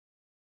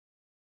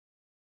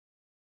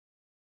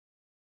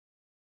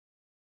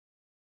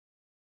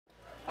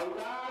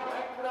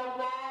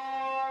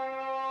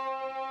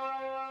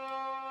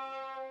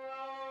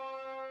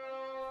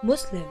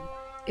Muslim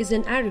is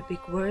an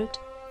Arabic word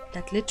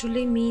that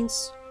literally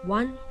means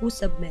one who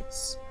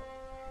submits.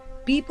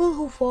 People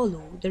who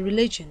follow the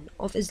religion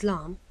of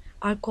Islam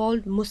are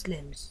called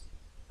Muslims.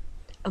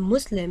 A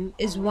Muslim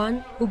is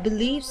one who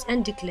believes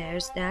and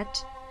declares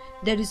that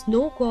there is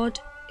no God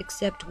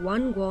except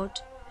one God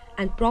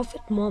and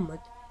Prophet Muhammad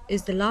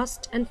is the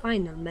last and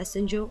final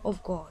messenger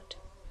of God.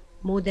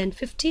 More than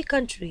 50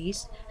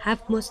 countries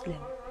have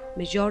Muslim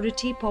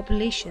majority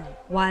population,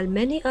 while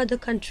many other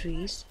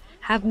countries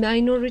have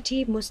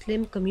minority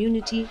Muslim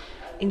community,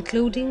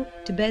 including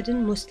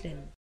Tibetan Muslim.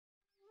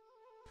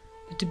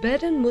 The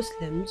Tibetan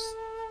Muslims,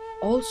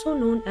 also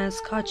known as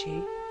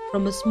Khache,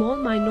 from a small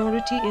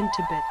minority in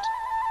Tibet.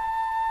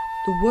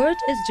 The word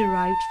is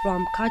derived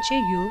from Khache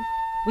Yul,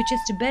 which is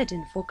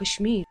Tibetan for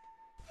Kashmir.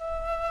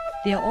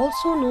 They are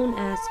also known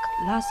as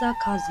Lhasa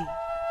Kazi.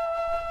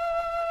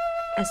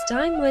 As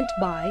time went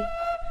by,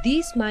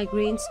 these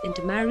migrants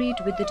intermarried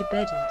with the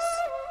Tibetans.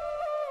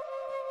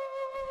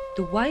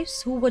 The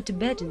wives who were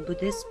Tibetan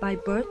Buddhists by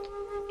birth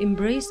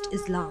embraced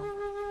Islam,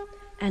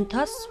 and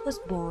thus was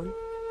born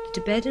the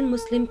Tibetan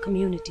Muslim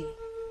community.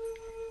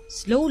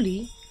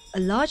 Slowly, a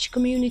large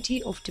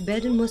community of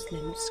Tibetan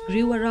Muslims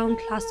grew around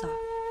Lhasa.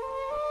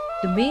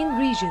 The main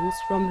regions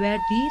from where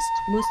these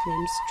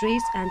Muslims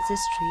trace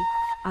ancestry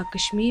are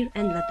Kashmir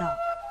and Ladakh.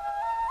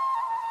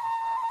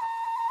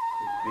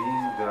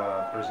 Being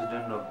the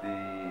president of the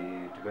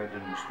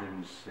Tibetan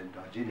Muslims in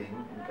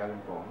Darjeeling, in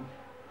Kalimpong,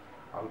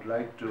 I would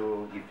like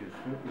to give you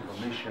some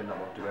information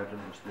about Tibetan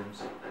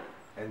Muslims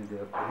and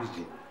their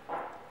origin.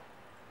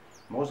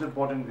 Most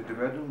important, the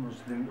Tibetan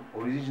Muslims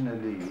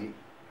originally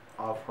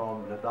are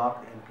from Ladakh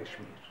and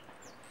Kashmir.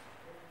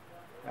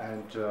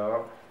 And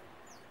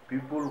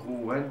people who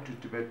went to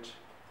Tibet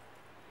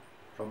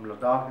from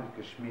Ladakh and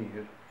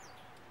Kashmir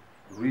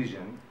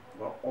region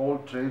were all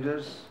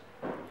traders,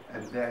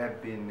 and they have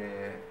been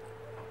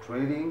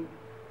trading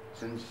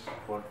since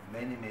for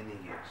many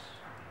years.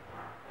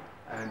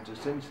 And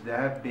since they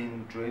have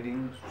been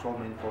trading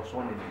for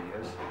so many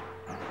years,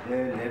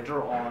 they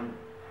later on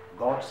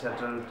got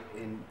settled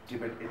in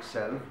Tibet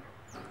itself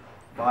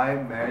by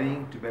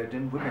marrying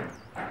Tibetan women.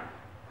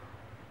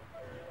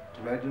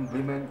 Tibetan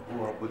women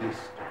who are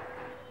Buddhist.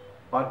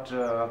 But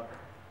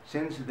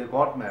since they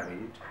got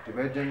married,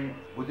 Tibetan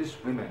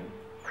Buddhist women,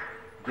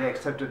 they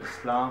accepted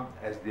Islam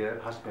as their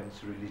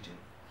husband's religion.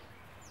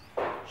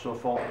 So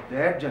for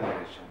their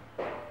generation,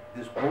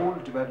 this whole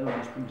Tibetan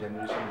Muslim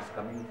generation is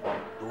coming from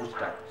those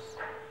times.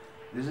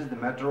 This is the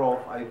matter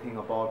of, I think,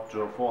 about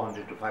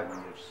 400 to 500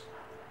 years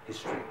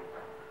history.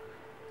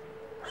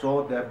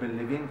 So they have been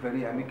living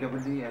very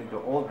amicably, and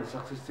all the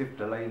successive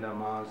Dalai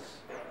Lamas,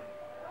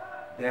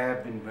 they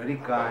have been very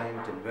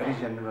kind and very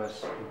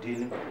generous in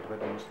dealing with the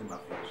Tibetan Muslim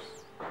affairs.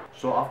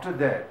 So after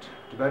that,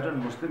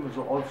 Tibetan Muslims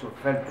also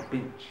felt the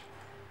pinch.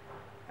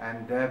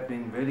 And they have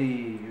been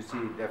very,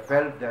 they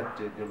felt that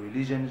the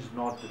religion is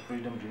not the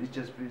freedom,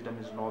 religious freedom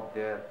is not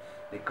there.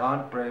 They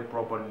can't pray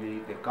properly,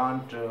 they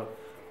can't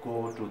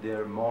go to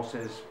their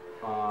mosques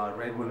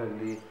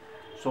regularly.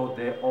 So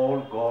they all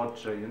got,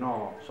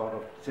 sort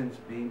of, since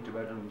being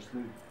Tibetan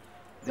Muslims,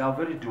 they are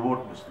very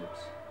devout Muslims.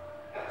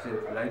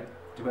 So like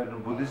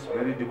Tibetan Buddhists,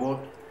 very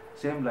devout,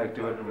 same like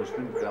Tibetan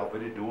Muslims, they are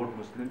very devout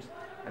Muslims,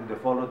 and they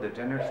follow the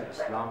tenets of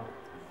Islam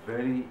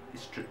very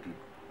strictly.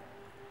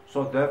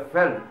 So they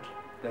felt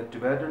that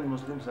Tibetan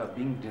Muslims are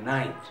being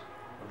denied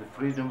of the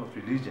freedom of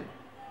religion.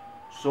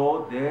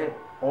 So they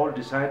all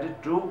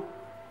decided to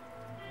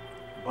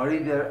bury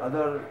their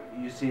other,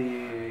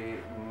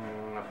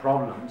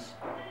 problems,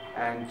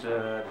 and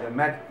they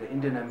met the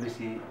Indian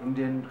embassy,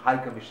 Indian High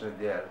Commissioner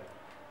there,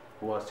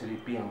 who was Sri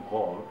PM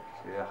Kaur,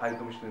 the High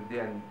Commissioner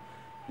there, and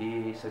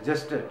he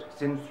suggested,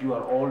 since you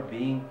are all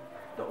being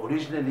the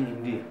originally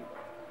Indian,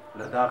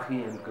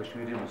 Ladakhi and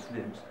Kashmiri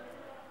Muslims,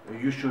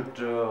 you should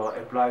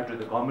apply to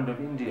the government of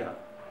India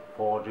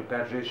for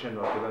repatriation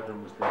of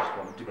Tibetan Muslims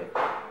from Tibet.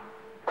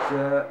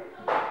 So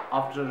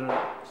after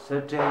a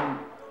certain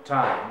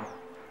time,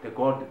 they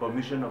got the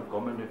permission of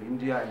government of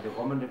India, and the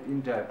government of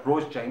India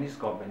approached Chinese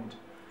government,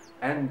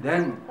 and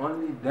then,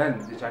 only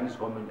then, the Chinese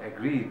government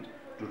agreed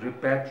to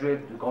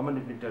repatriate, the government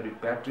of India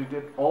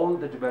repatriated all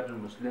the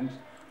Tibetan Muslims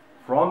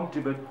from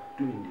Tibet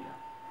to India.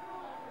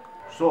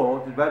 So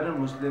Tibetan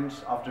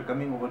Muslims, after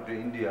coming over to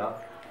India,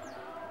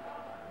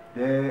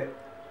 they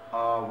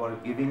were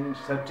giving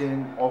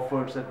certain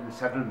offered certain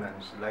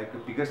settlements, like the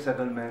biggest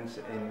settlements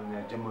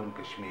in Jammu and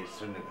Kashmir,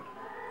 Srinagar,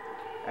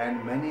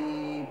 and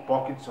many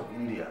pockets of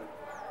India.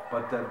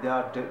 But there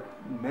are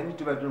many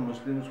Tibetan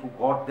Muslims who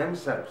got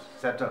themselves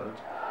settled,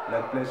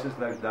 like places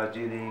like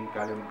Darjeeling,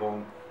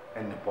 Kalimpong,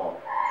 and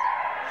Nepal.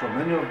 So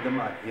many of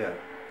them are here.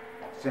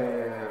 So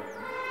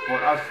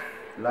for us,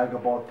 like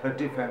about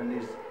 30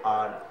 families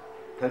are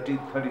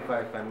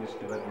 35 families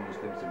Tibetan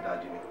Muslims in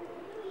Darjeeling.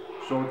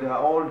 So they are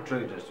all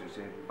traders,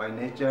 by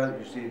nature,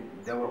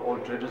 they were all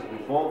traders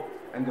before,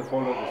 and they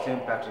follow the same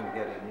pattern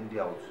here in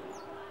India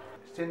also.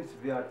 since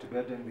we are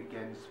Tibetan, we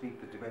can speak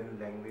the Tibetan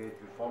language,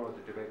 we follow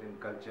the Tibetan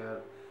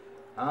culture.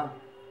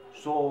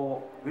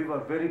 So we were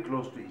very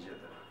close to each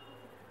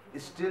other.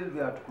 Still we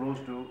are close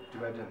to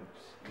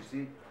Tibetans. You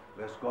see,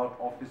 West God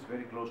office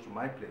very close to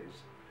my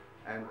place.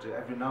 And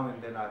every now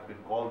and then I've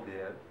been called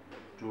there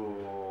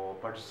to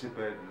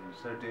participate in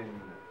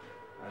certain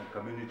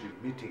community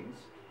meetings.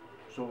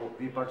 So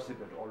we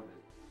participate always.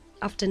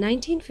 After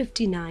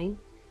 1959,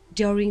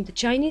 during the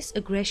Chinese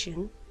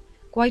aggression,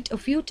 quite a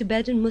few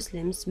Tibetan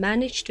Muslims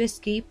managed to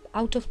escape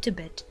out of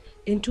Tibet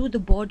into the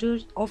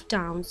borders of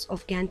towns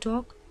of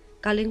Gangtok,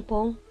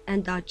 Kalimpong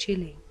and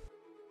Darjeeling.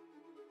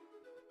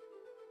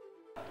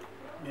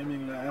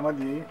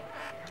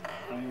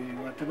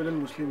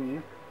 Tibetan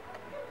Muslim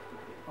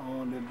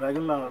the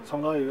dragon la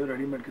songa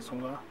ready made ki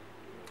songa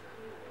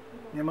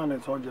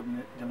yemane so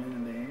jamne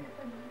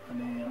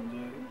ani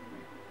anje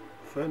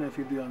fene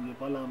video anje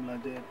palam la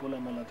je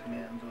polam la thine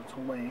anje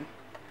chongma yi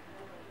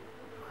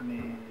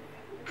ani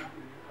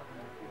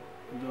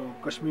jo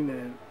kashmir ne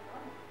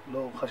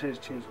lo khashe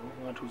change ho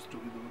nga thus to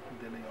do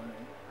de le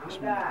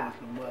kashmir ne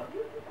lomba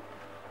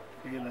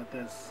yela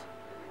tes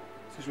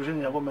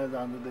situation yago me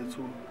anje de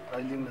chu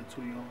Darjeeling na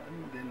chu yo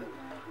ani de la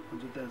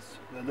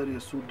whether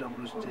you suit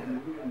double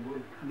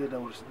the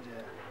double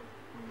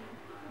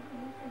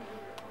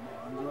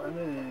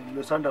and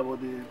lesson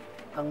about the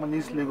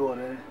Tangmanis Lego,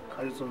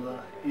 Karisona,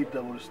 eat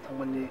double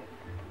Tangmani,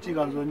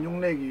 Chiganzo,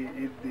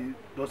 Nunegi, eat the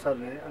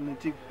dosare, and the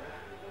chick,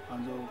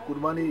 and the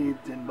Kurmani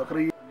eat and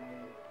Bakri.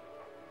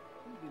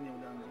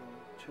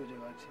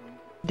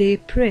 They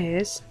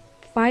prays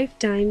 5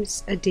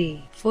 times a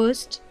day.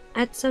 First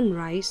at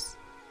sunrise,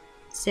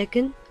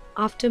 second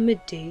after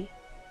midday,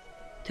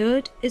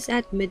 third is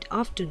at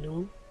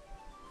mid-afternoon,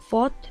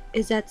 fourth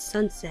is at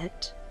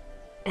sunset,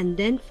 and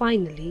then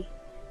finally,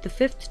 the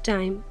 5th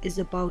time is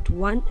about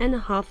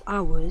 1.5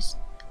 hours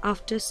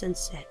after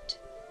sunset.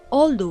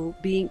 Although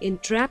being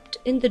entrapped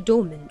in the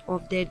domain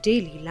of their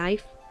daily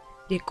life,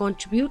 they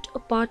contribute a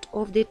part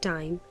of their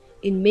time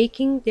in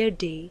making their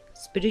day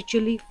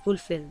spiritually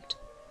fulfilled,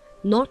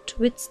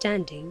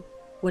 notwithstanding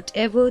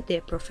whatever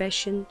their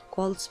profession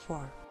calls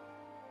for.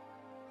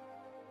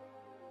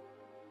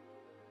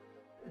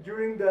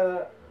 During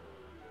the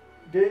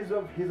days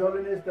of His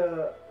Holiness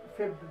the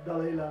 5th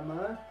Dalai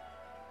Lama,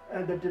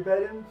 and the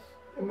Tibetans,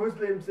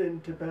 Muslims in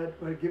Tibet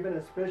were given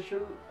a special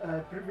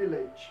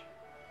privilege.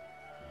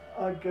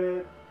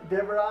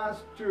 They were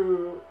asked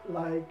to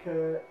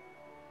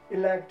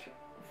elect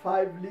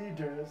 5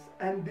 leaders,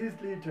 and these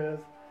leaders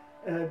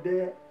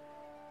they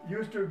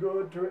used to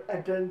go to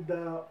attend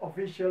the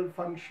official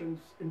functions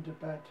in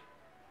Tibet.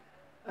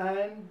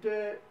 And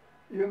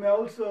you may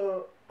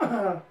also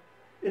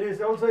it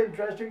is also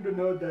interesting to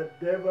know that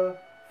there were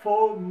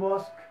 4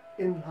 mosques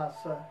in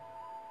Lhasa,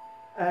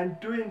 and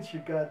 2 in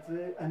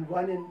Shikadze and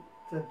 1 in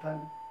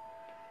Tibetan.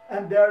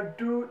 And there are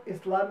 2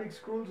 Islamic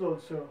schools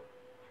also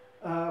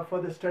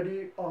for the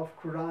study of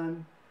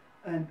Quran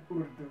and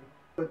Urdu.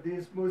 But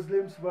these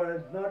Muslims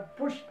were not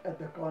pushed at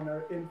the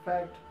corner. In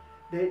fact,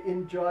 they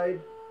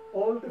enjoyed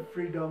all the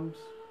freedoms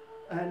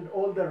and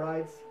all the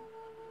rights.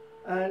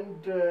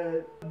 And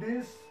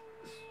this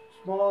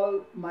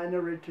small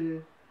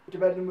minority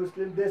Tibetan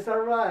Muslims, they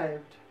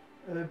survived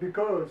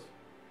because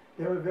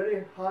they were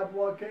very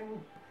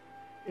hardworking.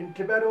 In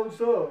Tibet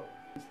also,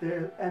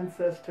 their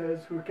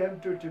ancestors who came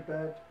to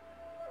Tibet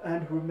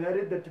and who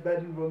married the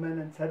Tibetan women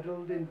and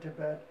settled in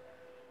Tibet,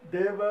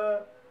 they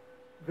were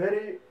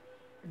very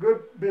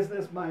good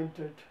business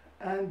minded,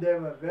 and they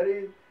were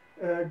very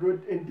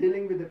good in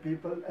dealing with the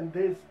people, and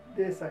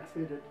they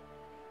succeeded.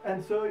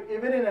 And so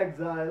even in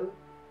exile,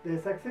 they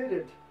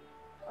succeeded.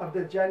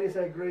 After Chinese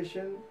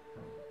aggression,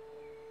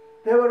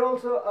 they were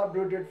also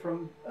uprooted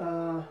from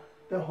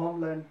the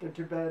homeland, to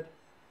Tibet,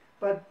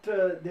 but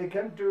they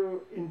came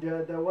to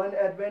India. The one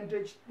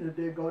advantage that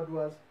they got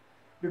was,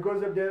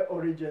 because of their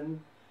origin,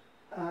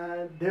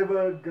 they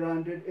were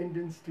granted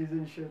Indian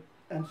citizenship,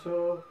 and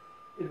so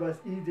it was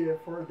easier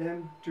for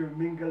them to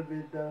mingle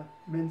with the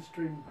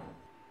mainstream.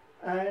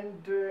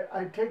 And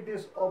I take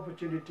this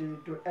opportunity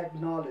to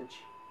acknowledge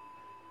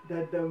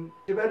that the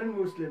Tibetan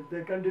Muslims,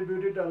 they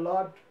contributed a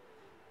lot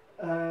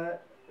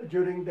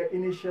during the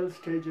initial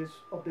stages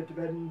of the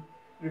Tibetan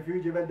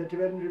refugee. When the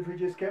Tibetan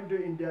refugees came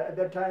to India, at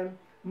that time,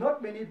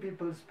 not many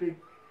people speak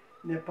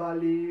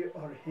Nepali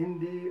or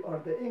Hindi or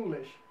the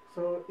English.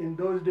 So in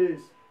those days,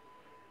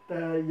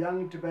 the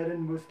young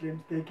Tibetan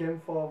Muslims, they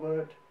came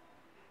forward,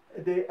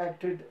 they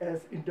acted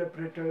as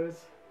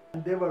interpreters,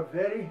 and they were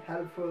very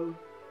helpful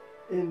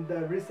in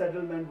the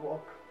resettlement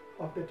work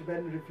of the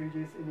Tibetan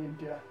refugees in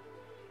India.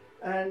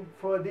 And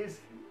for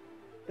this,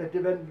 the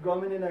Tibetan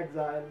government in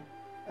exile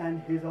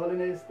and His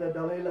Holiness the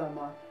Dalai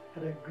Lama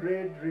had a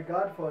great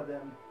regard for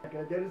them.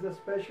 There is a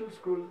special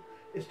school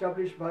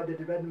established by the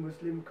Tibetan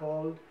Muslim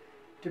called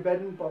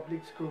Tibetan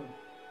Public School.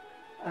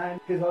 And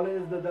His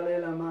Holiness the Dalai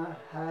Lama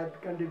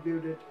had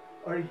contributed,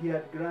 or he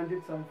had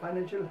granted some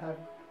financial help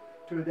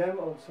to them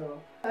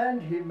also.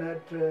 And he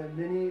met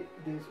many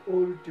these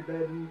old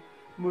Tibetan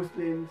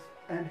Muslims,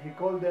 and he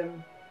called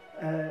them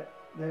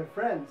their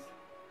friends.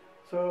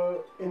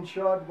 So in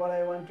short, what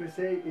I want to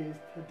say is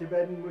the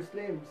Tibetan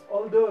Muslims,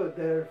 although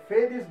their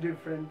faith is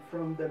different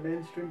from the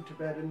mainstream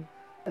Tibetan,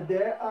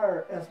 there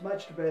are as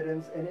much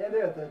Tibetans and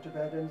any other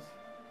Tibetans,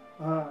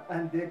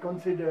 and they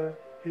consider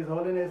His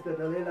Holiness the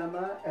Dalai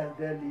Lama as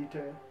their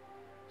leader.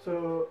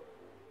 So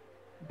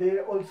they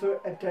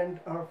also attend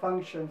our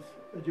functions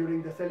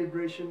during the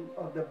celebration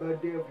of the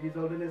birthday of His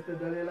Holiness the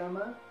Dalai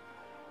Lama,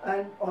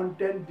 and on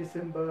 10th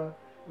December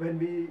when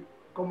we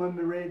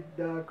commemorate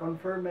the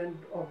conferment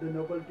of the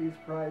Nobel Peace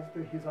Prize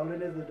to His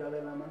Holiness the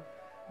Dalai Lama,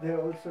 they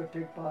also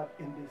take part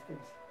in these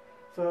things.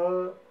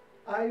 So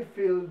I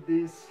feel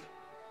this,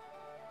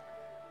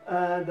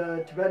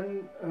 the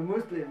Tibetan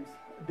Muslims,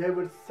 they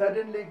would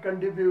certainly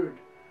contribute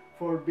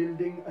for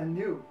building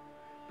anew,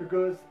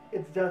 because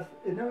it's just,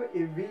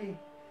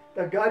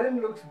 the garden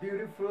looks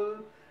beautiful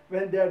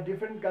when there are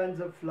different kinds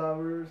of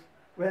flowers,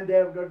 when they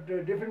have got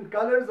different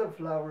colors of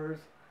flowers.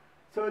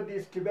 So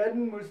these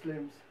Tibetan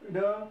Muslims,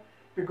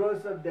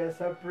 because of their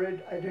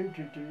separate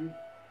identity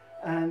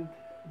and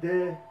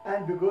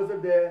because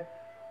of their,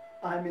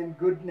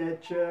 good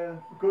nature,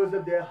 because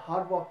of their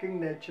hard-working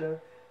nature,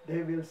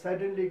 they will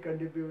certainly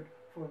contribute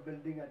for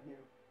building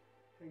anew.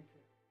 Thank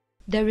you.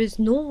 There is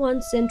no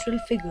one central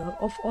figure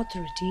of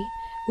authority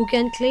who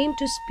can claim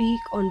to speak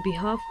on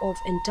behalf of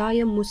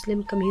entire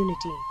Muslim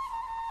community.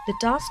 The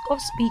task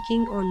of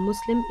speaking on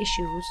Muslim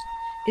issues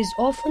is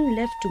often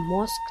left to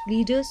mosque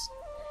leaders,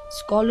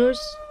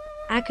 scholars,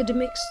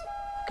 academics,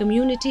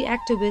 community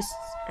activists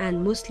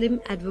and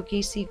Muslim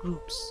advocacy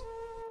groups.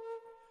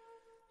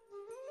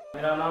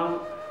 मेरा नाम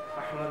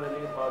अहमद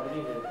अली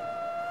कादरी है।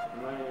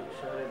 मैं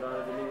शहर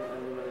दार्जिलिंग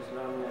अंजुमन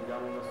इस्लामिया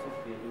जामा मस्जिद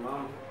के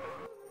इमाम।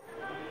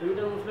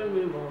 Tibetan मुस्लिम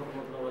भी बहुत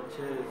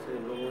अच्छे से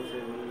लोगों से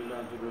मिलना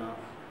जुलना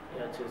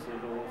या अच्छे से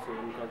लोगों से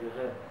उनका जो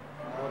है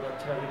बहुत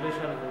अच्छा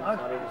रिलेशन है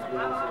सारे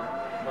मुस्लिमों से,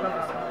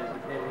 बल्कि सारे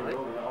जितने भी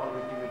लोग हैं और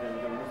भी टिबेटन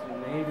जो मुस्लिम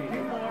नहीं भी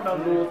हैं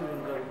उन लोगों से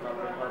उनका भी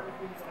ताल्लुकात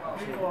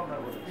अच्छे से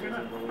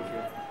लोगों से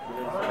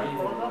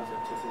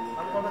अच्छे से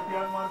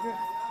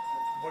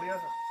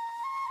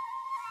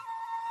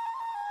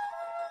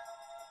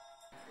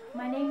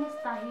My name is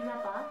Tahira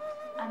Pak.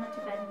 I'm a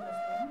Tibetan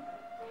Muslim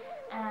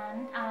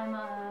and I'm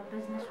a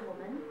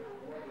businesswoman.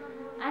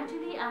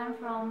 Actually, I'm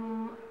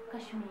from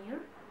Kashmir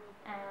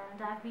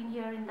and I've been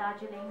here in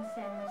Darjeeling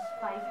since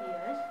 5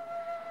 years.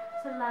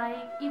 So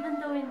even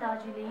though in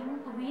Darjeeling,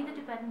 we the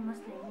Tibetan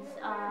Muslims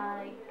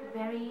are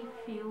very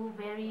few,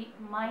 very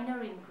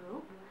minor in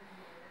group.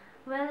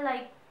 Well,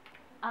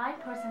 I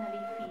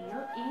personally feel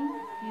in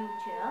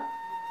future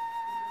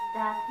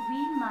that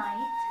we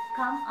might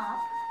come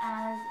up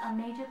as a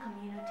major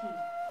community.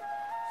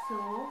 So,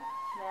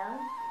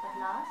 at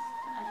last,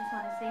 I just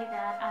want to say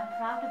that I'm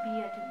proud to be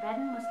a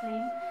Tibetan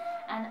Muslim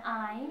and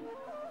I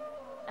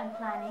am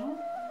planning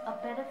a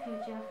better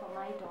future for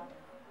my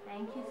daughter.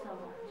 Thank you so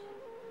much.